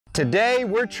Today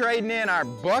we're trading in our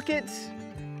buckets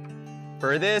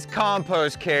for this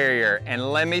compost carrier,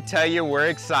 and let me tell you, we're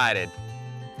excited.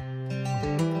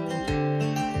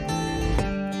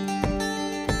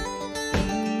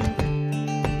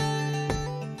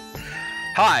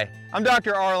 Hi, I'm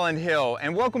Dr. Arland Hill,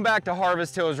 and welcome back to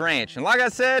Harvest Hills Ranch. And like I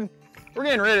said, we're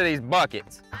getting rid of these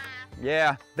buckets.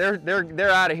 Yeah,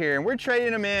 they're out of here, and we're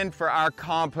trading them in for our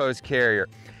compost carrier.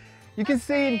 You can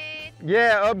see,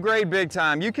 yeah, upgrade big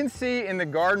time. You can see in the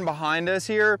garden behind us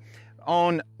here,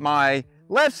 on my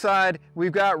left side,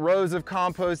 we've got rows of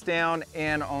compost down,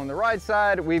 and on the right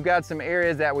side, we've got some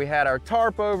areas that we had our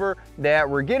tarp over that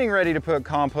we're getting ready to put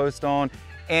compost on.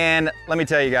 And let me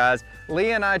tell you guys,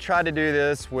 Leah and I tried to do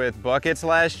this with buckets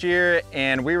last year,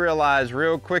 and we realized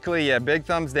real quickly, yeah, big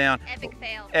thumbs down. Epic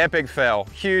fail. Epic fail,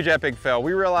 huge epic fail.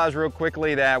 We realized real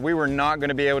quickly that we were not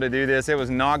gonna be able to do this. It was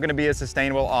not gonna be a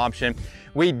sustainable option.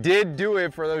 We did do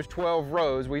it for those 12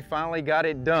 rows. We finally got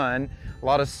it done. A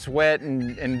lot of sweat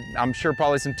and I'm sure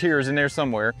probably some tears in there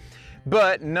somewhere.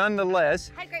 But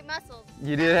nonetheless, I had great muscles.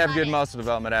 You did have good muscle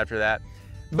development after that.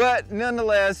 But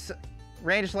nonetheless,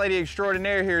 Ranch Lady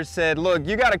Extraordinaire here said, look,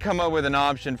 you gotta come up with an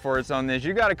option for us on this.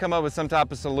 You gotta come up with some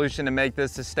type of solution to make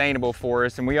this sustainable for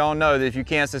us. And we all know that if you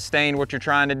can't sustain what you're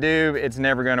trying to do, it's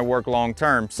never gonna work long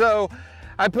term. So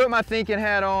I put my thinking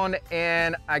hat on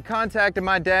and I contacted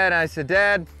my dad and I said,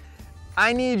 Dad,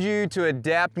 I need you to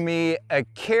adapt me a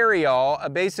carry-all,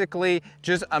 basically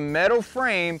just a metal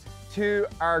frame to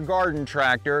our garden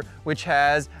tractor, which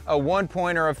has a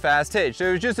 1-pointer of fast hitch. So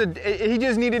it was just he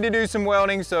just needed to do some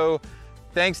welding. So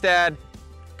thanks, Dad.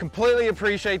 Completely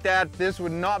appreciate that. This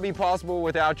would not be possible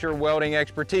without your welding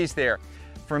expertise there.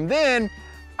 From then,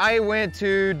 I went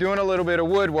to doing a little bit of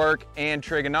woodwork and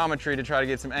trigonometry to try to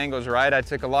get some angles right. I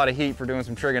took a lot of heat for doing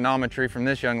some trigonometry from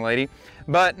this young lady.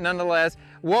 But nonetheless,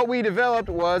 what we developed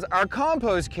was our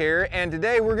compost carrier, and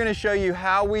today we're gonna show you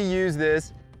how we use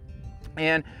this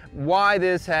and why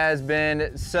this has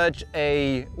been such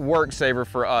a work saver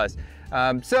for us.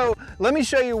 So let me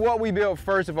show you what we built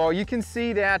first of all. You can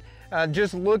see that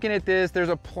just looking at this, there's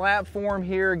a platform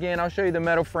here. Again, I'll show you the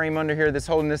metal frame under here that's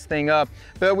holding this thing up.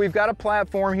 But we've got a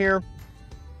platform here,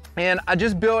 and I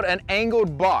just built an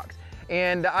angled box.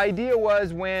 And the idea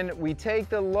was when we take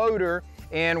the loader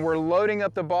and we're loading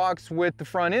up the box with the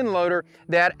front end loader,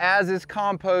 that as this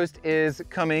compost is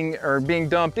coming or being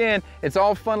dumped in, it's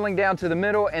all funneling down to the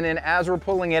middle, and then as we're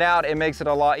pulling it out, it makes it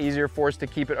a lot easier for us to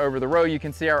keep it over the row. You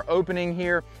can see our opening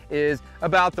here is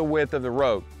about the width of the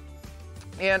row.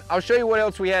 And I'll show you what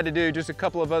else we had to do, just a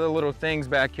couple of other little things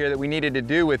back here that we needed to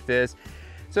do with this.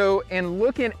 So in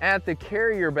looking at the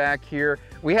carrier back here,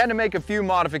 we had to make a few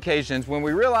modifications. When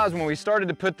we started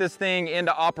to put this thing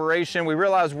into operation, we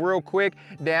realized real quick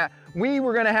that we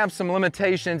were gonna have some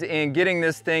limitations in getting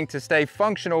this thing to stay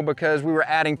functional because we were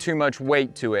adding too much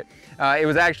weight to it. It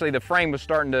was actually, the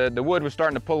wood was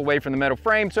starting to pull away from the metal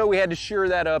frame, so we had to shear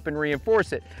that up and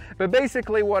reinforce it. But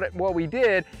basically what we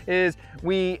did is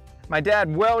my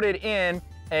dad welded in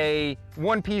a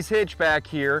one-piece hitch back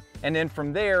here, and then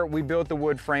from there we built the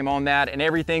wood frame on that, and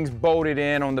everything's bolted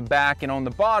in on the back and on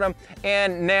the bottom.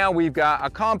 And now we've got a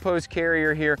compost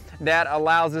carrier here that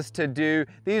allows us to do,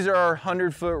 these are our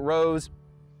 100-foot rows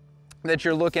that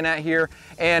you're looking at here,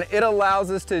 and it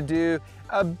allows us to do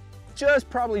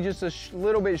probably just a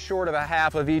little bit short of a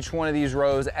half of each one of these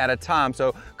rows at a time. So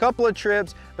a couple of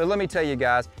trips, but let me tell you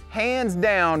guys, hands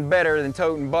down better than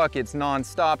toting buckets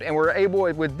non-stop. And we're able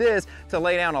with this to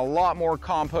lay down a lot more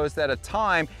compost at a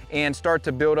time and start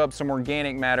to build up some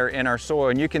organic matter in our soil.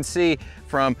 And you can see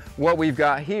from what we've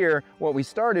got here, what we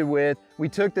started with, we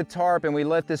took the tarp and we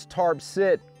let this tarp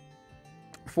sit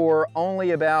for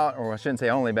only about, or I shouldn't say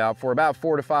only about, for about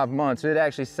 4 to 5 months. It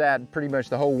actually sat pretty much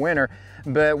the whole winter.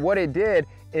 But what it did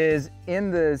is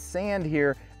in the sand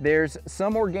here, there's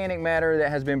some organic matter that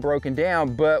has been broken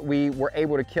down, but we were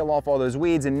able to kill off all those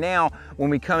weeds. And now when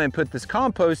we come and put this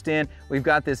compost in, we've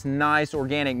got this nice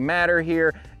organic matter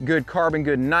here, good carbon,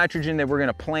 good nitrogen that we're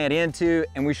gonna plant into,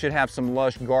 and we should have some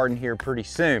lush garden here pretty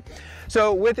soon.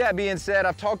 So with that being said,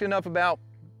 I've talked enough about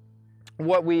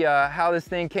how this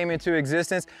thing came into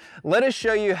existence. Let us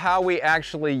show you how we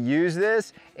actually use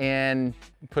this and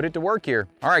put it to work here.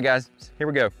 All right, guys, here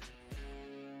we go.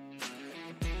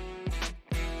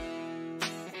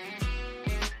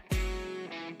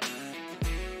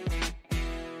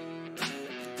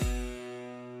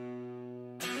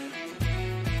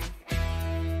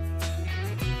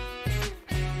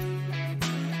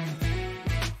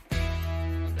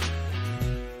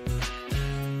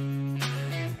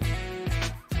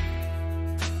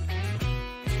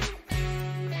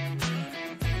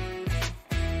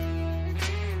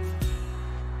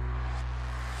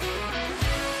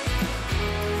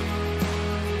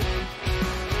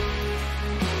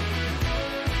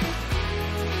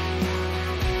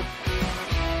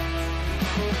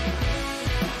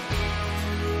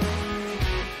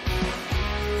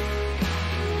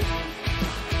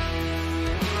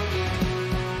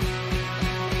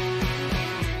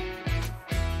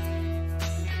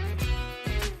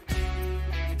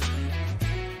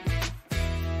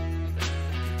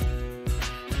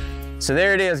 So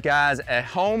there it is, guys, a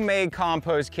homemade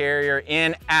compost carrier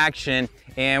in action.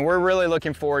 And we're really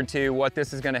looking forward to what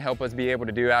this is going to help us be able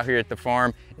to do out here at the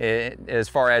farm as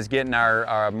far as getting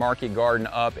our market garden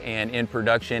up and in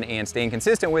production and staying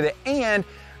consistent with it. And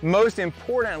most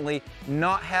importantly,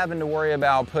 not having to worry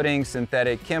about putting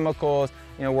synthetic chemicals.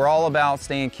 You know, we're all about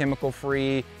staying chemical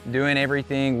free, doing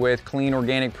everything with clean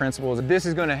organic principles. This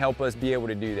is going to help us be able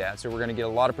to do that. So we're going to get a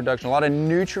lot of production, a lot of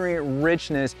nutrient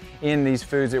richness in these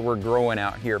foods that we're growing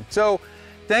out here. So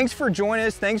thanks for joining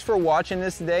us. Thanks for watching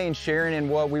this today and sharing in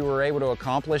what we were able to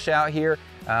accomplish out here.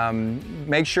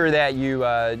 Make sure that you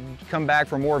come back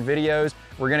for more videos.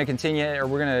 We're going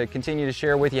to continue to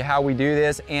share with you how we do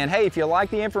this. And hey, if you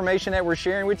like the information that we're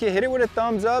sharing with you, hit it with a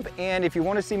thumbs up. And if you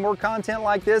want to see more content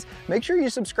like this, make sure you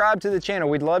subscribe to the channel.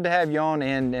 We'd love to have you on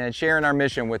and sharing our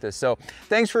mission with us. So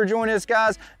thanks for joining us,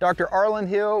 guys. Dr. Arland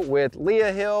Hill with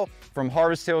Leah Hill from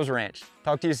Harvest Hills Ranch.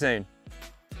 Talk to you soon.